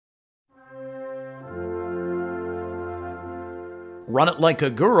Run It Like a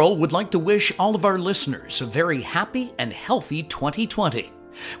Girl would like to wish all of our listeners a very happy and healthy 2020.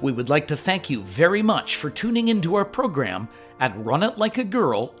 We would like to thank you very much for tuning into our program at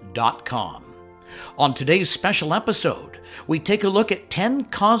runitlikeagirl.com. On today's special episode, we take a look at 10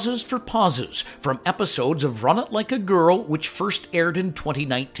 causes for pauses from episodes of Run It Like a Girl which first aired in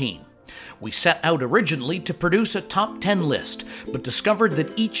 2019. We set out originally to produce a top 10 list, but discovered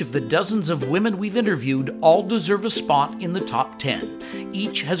that each of the dozens of women we've interviewed all deserve a spot in the top 10.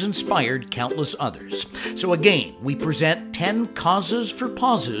 Each has inspired countless others. So again, we present 10 causes for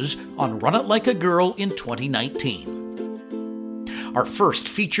pauses on Run It Like a Girl in 2019. Our first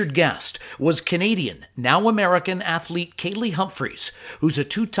featured guest was Canadian, now American athlete Kaillie Humphries, who's a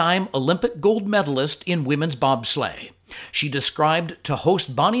two-time Olympic gold medalist in women's bobsleigh. She described to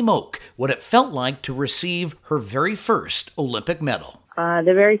host Bonnie Moak what it felt like to receive her very first Olympic medal. The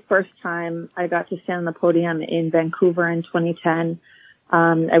very first time I got to stand on the podium in Vancouver in 2010,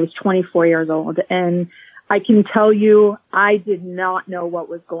 I was 24 years old, and I can tell you, I did not know what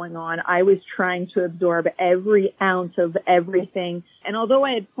was going on. I was trying to absorb every ounce of everything. And although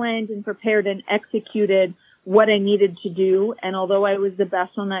I had planned and prepared and executed what I needed to do, and although I was the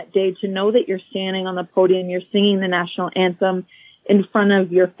best on that day, to know that you're standing on the podium, you're singing the national anthem in front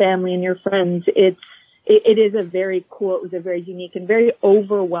of your family and your friends, it was a very unique and very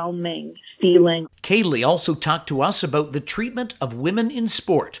overwhelming feeling. Kaillie also talked to us about the treatment of women in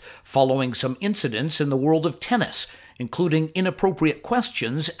sport following some incidents in the world of tennis, including inappropriate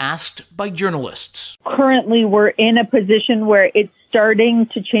questions asked by journalists. Currently, we're in a position where it's starting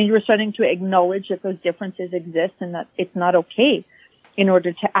to change. We're starting to acknowledge that those differences exist and that it's not okay in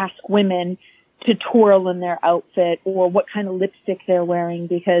order to ask women to twirl in their outfit or what kind of lipstick they're wearing,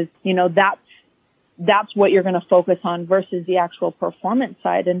 because, that's what you're going to focus on versus the actual performance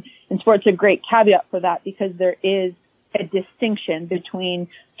side. And sports a great caveat for that, because there is a distinction between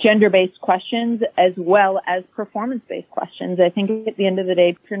gender-based questions as well as performance-based questions. I think at the end of the day,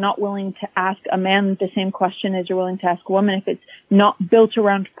 if you're not willing to ask a man the same question as you're willing to ask a woman, if it's not built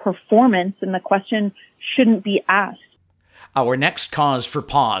around performance, then the question shouldn't be asked. Our next cause for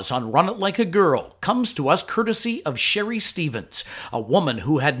pause on Run It Like a Girl comes to us courtesy of Sherry Stevens, a woman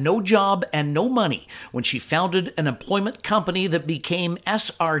who had no job and no money when she founded an employment company that became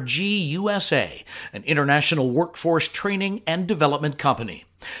SRG USA, an international workforce training and development company.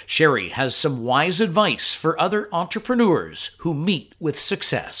 Sherry has some wise advice for other entrepreneurs who meet with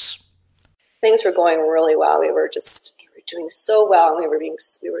success. Things were going really well. We were doing so well. We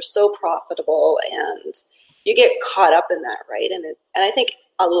were so profitable, and you get caught up in that, right? And I think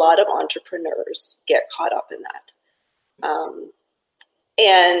a lot of entrepreneurs get caught up in that.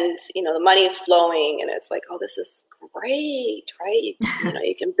 And the money's flowing, and it's like, oh, this is great, right? You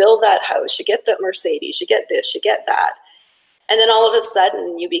can build that house, you get that Mercedes, you get this, you get that. And then all of a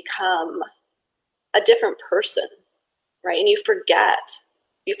sudden you become a different person, right? And you forget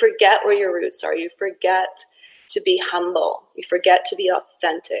where your roots are. You forget to be humble. You forget to be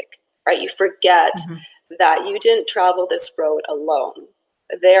authentic, right? You forget that you didn't travel this road alone.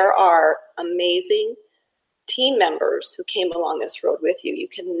 There are amazing team members who came along this road with you. You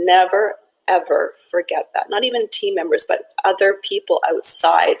can never, ever forget that. Not even team members, but other people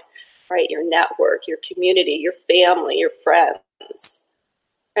outside, right? Your network, your community, your family, your friends.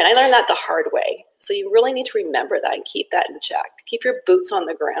 And I learned that the hard way. So you really need to remember that and keep that in check. Keep your boots on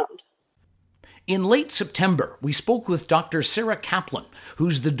the ground. In late September, we spoke with Dr. Sarah Kaplan,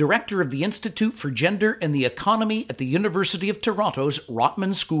 who's the director of the Institute for Gender and the Economy at the University of Toronto's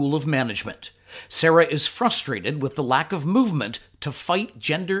Rotman School of Management. Sarah is frustrated with the lack of movement to fight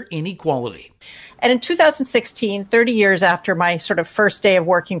gender inequality. And in 2016, 30 years after my sort of first day of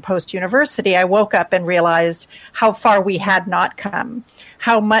working post-university, I woke up and realized how far we had not come,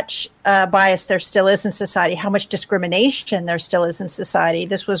 how much bias there still is in society, how much discrimination there still is in society.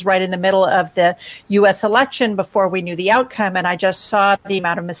 This was right in the middle of the U.S. election before we knew the outcome, and I just saw the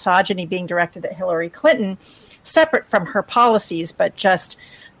amount of misogyny being directed at Hillary Clinton, separate from her policies, but just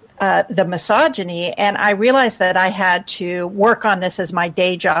the misogyny. And I realized that I had to work on this as my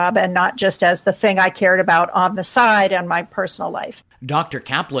day job and not just as the thing I cared about on the side and my personal life. Dr.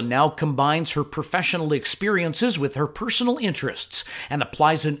 Kaplan now combines her professional experiences with her personal interests and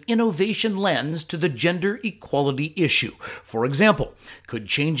applies an innovation lens to the gender equality issue. For example, could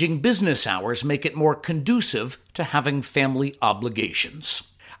changing business hours make it more conducive to having family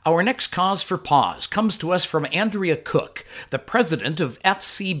obligations? Our next cause for pause comes to us from Andrea Cook, the president of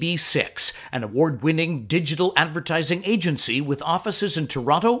FCB6, an award-winning digital advertising agency with offices in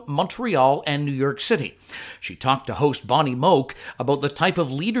Toronto, Montreal, and New York City. She talked to host Bonnie Moak about the type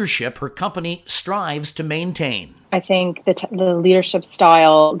of leadership her company strives to maintain. I think the leadership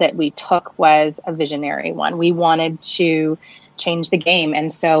style that we took was a visionary one. We wanted to change the game,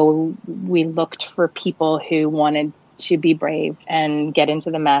 and so we looked for people who wanted to be brave and get into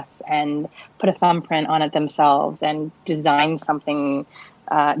the mess and put a thumbprint on it themselves and design something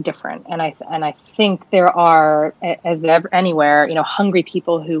different. And I think there are, as anywhere, hungry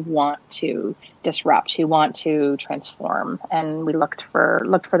people who want to disrupt, who want to transform, and we looked for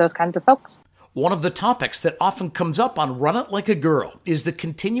those kinds of folks. One of the topics that often comes up on Run It Like a Girl is the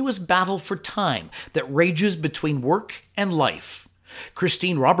continuous battle for time that rages between work and life.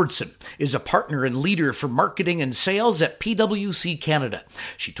 Christine Robertson is a partner and leader for marketing and sales at PwC Canada.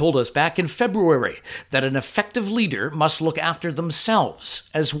 She told us back in February that an effective leader must look after themselves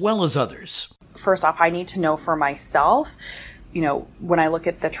as well as others. First off, I need to know for myself, when I look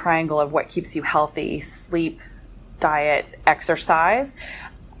at the triangle of what keeps you healthy, sleep, diet, exercise,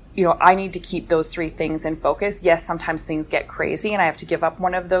 I need to keep those three things in focus. Yes, sometimes things get crazy and I have to give up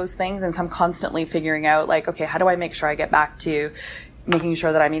one of those things. And so I'm constantly figuring out okay, how do I make sure I get back to making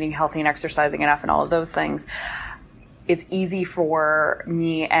sure that I'm eating healthy and exercising enough and all of those things. It's easy for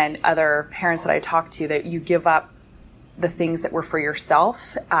me and other parents that I talk to that you give up the things that were for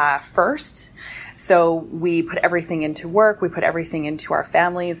yourself first. So we put everything into work, we put everything into our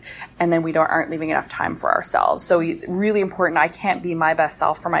families, and then we aren't leaving enough time for ourselves. So it's really important. I can't be my best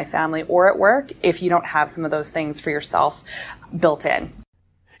self for my family or at work if you don't have some of those things for yourself built in.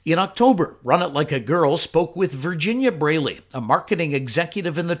 In October, Run It Like a Girl spoke with Virginia Braley, a marketing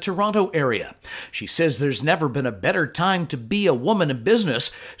executive in the Toronto area. She says there's never been a better time to be a woman in business,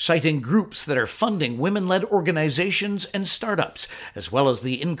 citing groups that are funding women-led organizations and startups, as well as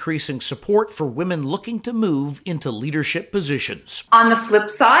the increasing support for women looking to move into leadership positions. On the flip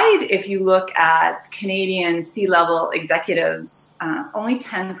side, if you look at Canadian C-level executives, only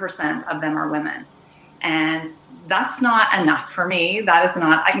 10% of them are women. And that's not enough for me. That is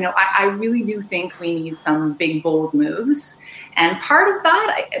not, I really do think we need some big, bold moves. And part of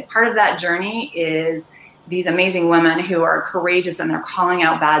that journey is these amazing women who are courageous and they're calling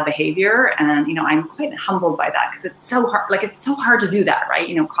out bad behavior. And, I'm quite humbled by that because it's so hard, it's so hard to do that, right?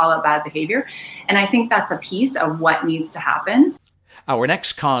 Call out bad behavior. And I think that's a piece of what needs to happen. Our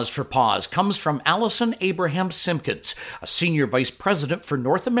next cause for pause comes from Allison Abraham Simpkins, a senior vice president for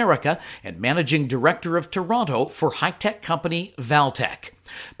North America and managing director of Toronto for high-tech company Valtech.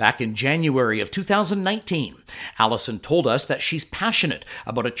 Back in January of 2019, Allison told us that she's passionate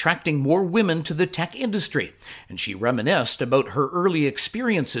about attracting more women to the tech industry, and she reminisced about her early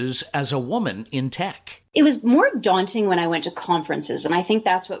experiences as a woman in tech. It was more daunting when I went to conferences, and I think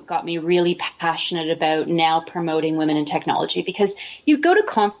that's what got me really passionate about now promoting women in technology, because you go to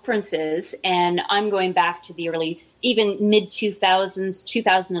conferences, and I'm going back to the early, even mid-2000s,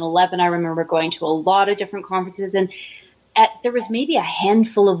 2011, I remember going to a lot of different conferences, and there was maybe a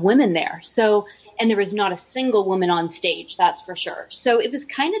handful of women there. And there was not a single woman on stage, that's for sure. So it was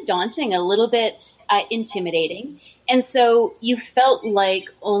kind of daunting, a little bit intimidating. And so you felt like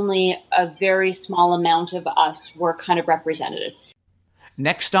only a very small amount of us were kind of represented.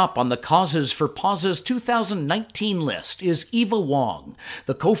 Next up on the Causes for Pauses 2019 list is Eva Wong,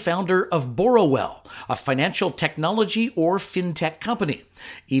 the co-founder of Borrowell, a financial technology or fintech company.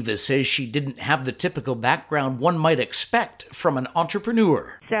 Eva says she didn't have the typical background one might expect from an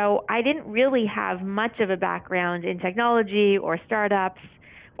entrepreneur. So I didn't really have much of a background in technology or startups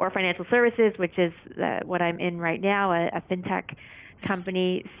or financial services, which is what I'm in right now, a fintech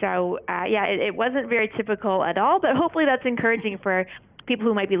company. So it wasn't very typical at all, but hopefully that's encouraging for people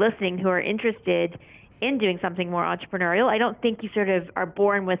who might be listening who are interested in doing something more entrepreneurial. I don't think you sort of are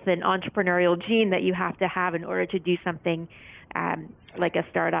born with an entrepreneurial gene that you have to have in order to do something like a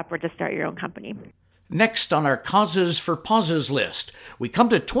startup or to start your own company. Next on our Causes for Pauses list, we come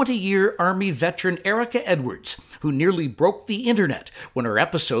to 20-year Army veteran Erica Edwards, who nearly broke the internet when her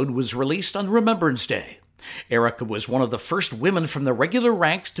episode was released on Remembrance Day. Erica was one of the first women from the regular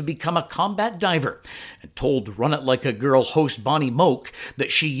ranks to become a combat diver and told Run It Like a Girl host Bonnie Moak that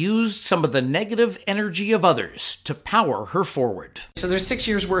she used some of the negative energy of others to power her forward. So there's 6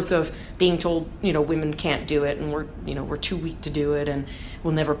 years worth of being told, women can't do it and we're too weak to do it and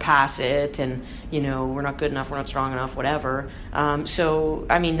we'll never pass it and, we're not good enough, we're not strong enough, whatever.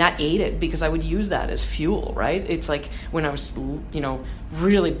 That ate it because I would use that as fuel, right? It's like when I was,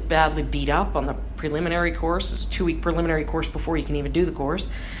 really badly beat up on the preliminary course. It's a 2-week preliminary course before you can even do the course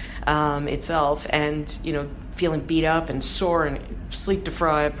itself, and feeling beat up and sore and sleep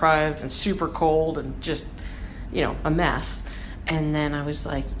deprived and super cold and just a mess. And then I was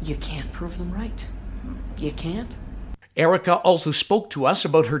like, you can't prove them right. You can't. Erica also spoke to us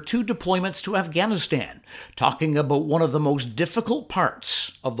about her 2 deployments to Afghanistan, talking about one of the most difficult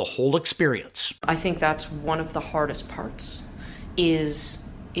parts of the whole experience. I think that's one of the hardest parts, is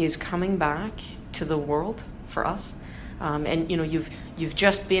coming back to the world for us. And you've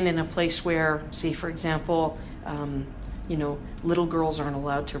just been in a place where, say for example, little girls aren't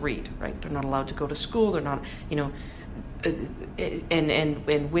allowed to read, right? They're not allowed to go to school. They're not,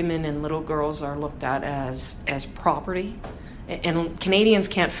 and women and little girls are looked at as property. And Canadians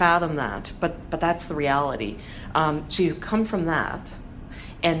can't fathom that, but that's the reality. So you come from that,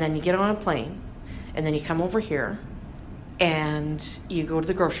 and then you get on a plane, and then you come over here, and you go to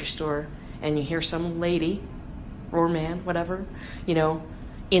the grocery store, and you hear some lady or man, whatever, in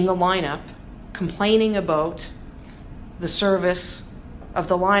the lineup complaining about the service of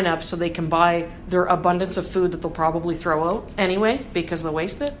the lineup so they can buy their abundance of food that they'll probably throw out anyway because they'll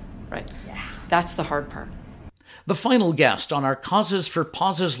waste it, right? Yeah. That's the hard part. The final guest on our Causes for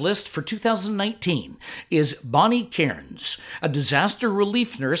Pauses list for 2019 is Bonnie Cairns, a disaster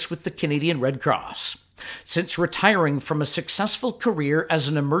relief nurse with the Canadian Red Cross. Since retiring from a successful career as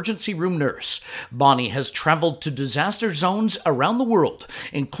an emergency room nurse, Bonnie has traveled to disaster zones around the world,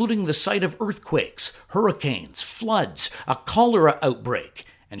 including the site of earthquakes, hurricanes, floods, a cholera outbreak,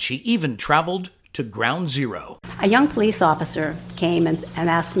 and she even traveled to Ground Zero. A young police officer came and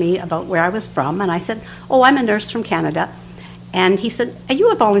asked me about where I was from, and I said, "Oh, I'm a nurse from Canada." And he said, "Are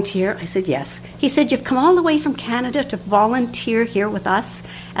you a volunteer?" I said, "Yes." He said, "You've come all the way from Canada to volunteer here with us?"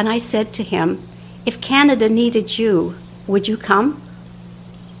 And I said to him, "If Canada needed you, would you come?"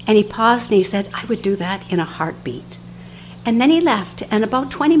 And he paused and he said, "I would do that in a heartbeat." And then he left, and about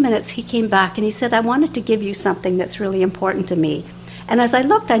 20 minutes he came back and he said, "I wanted to give you something that's really important to me." And as I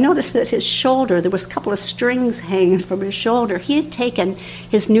looked, I noticed that his shoulder, there was a couple of strings hanging from his shoulder. He had taken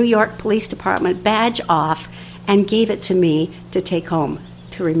his New York Police Department badge off and gave it to me to take home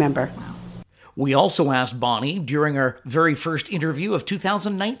to remember. We also asked Bonnie during our very first interview of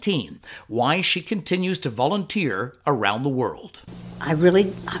 2019 why she continues to volunteer around the world.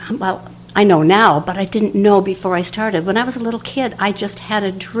 I know now, but I didn't know before I started. When I was a little kid, I just had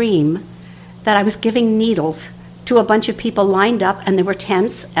a dream that I was giving needles to a bunch of people lined up, and there were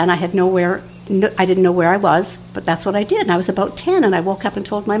tents, and I didn't know where I was, but that's what I did. And I was about 10, and I woke up and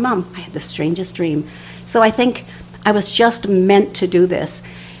told my mom. I had the strangest dream. So I think I was just meant to do this.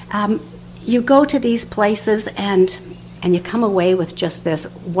 You go to these places and you come away with just this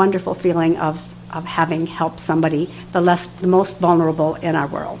wonderful feeling of having helped somebody, the most vulnerable in our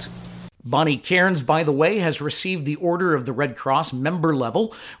world. Bonnie Cairns, by the way, has received the Order of the Red Cross member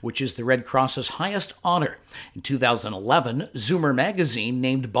level, which is the Red Cross's highest honor. In 2011, Zoomer magazine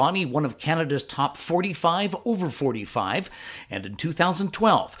named Bonnie one of Canada's top 45 over 45, and in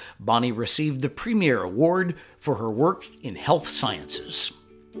 2012, Bonnie received the Premier Award for her work in health sciences.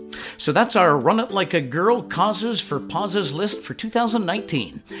 So that's our Run It Like a Girl Causes for Pauses list for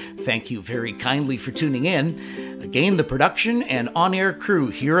 2019. Thank you very kindly for tuning in. Again, the production and on-air crew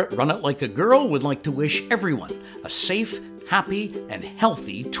here at Run It Like a Girl would like to wish everyone a safe, happy, and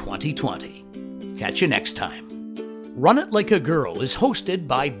healthy 2020. Catch you next time. Run It Like a Girl is hosted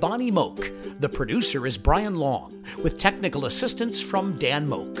by Bonnie Moak. The producer is Brian Long, with technical assistance from Dan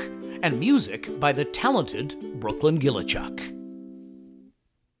Moak, and music by the talented Brooklyn Gillichuk.